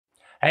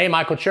Hey,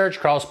 Michael Church,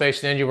 Crawl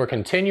Space Ninja. We're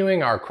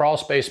continuing our crawl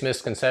space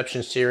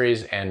misconception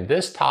series, and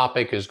this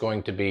topic is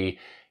going to be,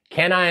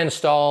 can I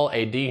install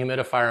a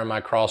dehumidifier in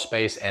my crawl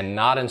space and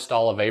not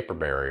install a vapor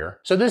barrier?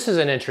 So this is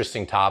an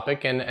interesting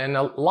topic, and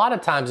a lot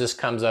of times this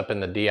comes up in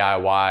the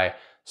DIY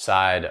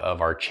side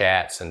of our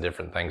chats and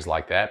different things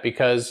like that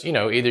because, you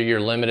know, either you're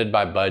limited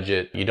by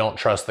budget, you don't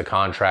trust the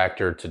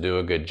contractor to do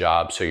a good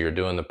job, so you're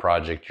doing the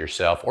project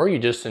yourself, or you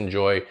just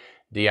enjoy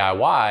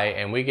DIY,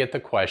 and we get the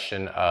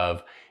question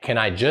of, can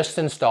I just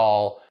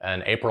install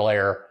an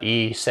Aprilaire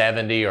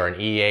E70 or an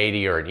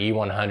E80 or an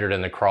E100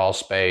 in the crawl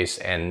space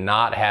and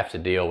not have to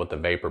deal with the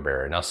vapor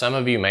barrier? Now, some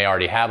of you may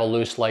already have a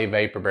loose lay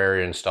vapor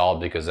barrier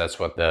installed because that's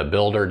what the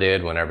builder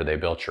did whenever they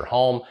built your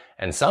home.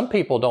 And some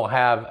people don't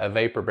have a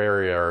vapor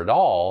barrier at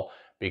all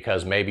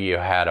because maybe you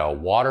had a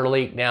water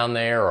leak down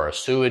there or a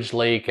sewage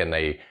leak and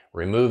they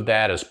removed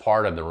that as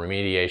part of the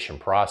remediation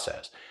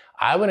process.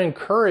 I would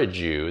encourage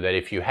you that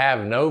if you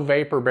have no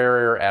vapor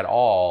barrier at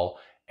all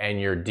and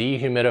you're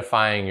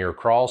dehumidifying your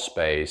crawl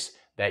space,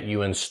 that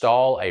you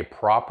install a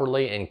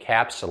properly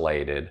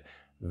encapsulated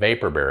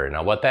vapor barrier.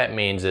 Now what that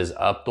means is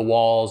up the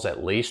walls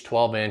at least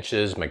 12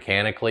 inches,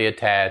 mechanically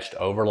attached,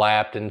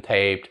 overlapped and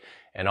taped,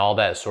 and all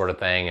that sort of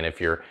thing. And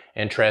if you're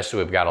interested,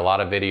 we've got a lot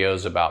of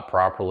videos about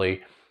properly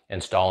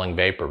installing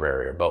vapor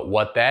barrier. But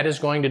what that is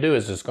going to do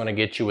is it's going to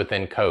get you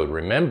within code.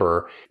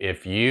 Remember,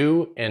 if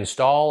you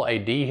install a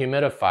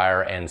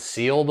dehumidifier and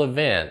seal the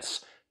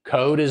vents,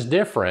 code is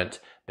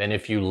different than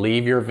if you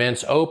leave your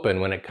vents open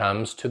when it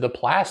comes to the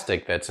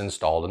plastic that's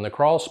installed in the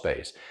crawl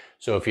space.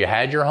 So if you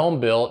had your home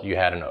built, you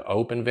had an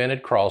open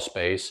vented crawl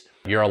space,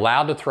 you're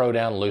allowed to throw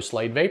down loose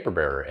laid vapor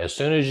barrier. As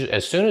soon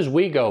as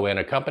we go in,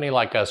 a company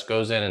like us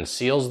goes in and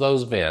seals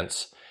those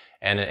vents,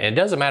 and it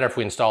doesn't matter if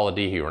we install a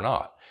dehu or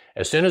not.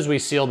 As soon as we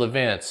seal the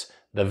vents,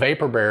 the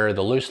vapor barrier,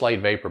 the loose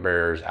laid vapor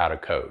barrier is out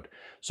of code.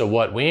 So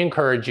what we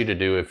encourage you to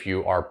do, if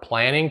you are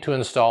planning to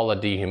install a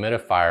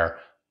dehumidifier,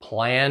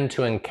 plan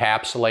to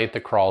encapsulate the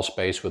crawl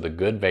space with a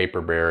good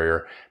vapor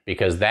barrier,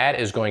 because that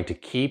is going to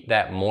keep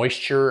that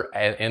moisture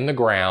in the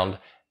ground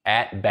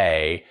at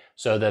bay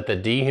so that the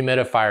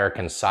dehumidifier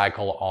can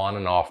cycle on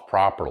and off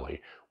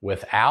properly.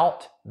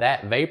 Without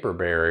that vapor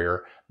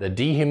barrier, the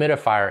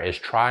dehumidifier is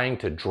trying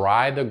to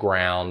dry the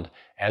ground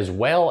as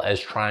well as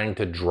trying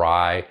to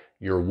dry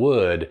your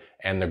wood,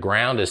 and the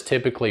ground is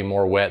typically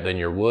more wet than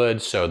your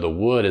wood, so the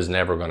wood is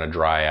never going to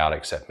dry out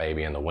except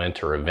maybe in the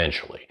winter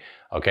eventually.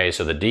 Okay,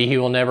 so the dehu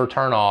will never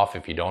turn off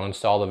if you don't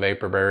install the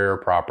vapor barrier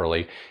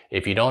properly.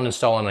 If you don't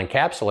install an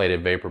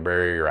encapsulated vapor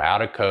barrier, you're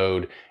out of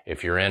code.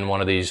 If you're in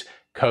one of these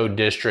code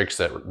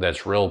districts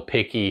that's real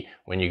picky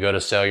when you go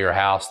to sell your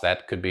house,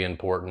 that could be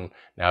important.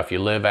 Now, if you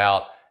live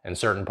out in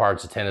certain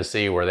parts of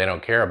Tennessee where they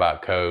don't care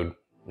about code,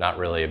 not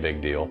really a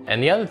big deal.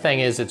 And the other thing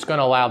is it's going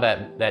to allow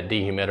that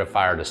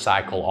dehumidifier to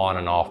cycle on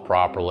and off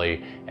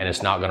properly, and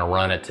it's not going to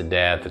run it to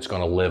death. It's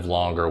going to live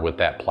longer with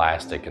that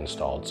plastic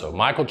installed. So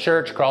Michael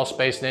Church, Crawl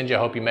Space Ninja,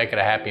 hope you make it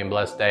a happy and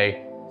blessed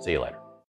day. See you later.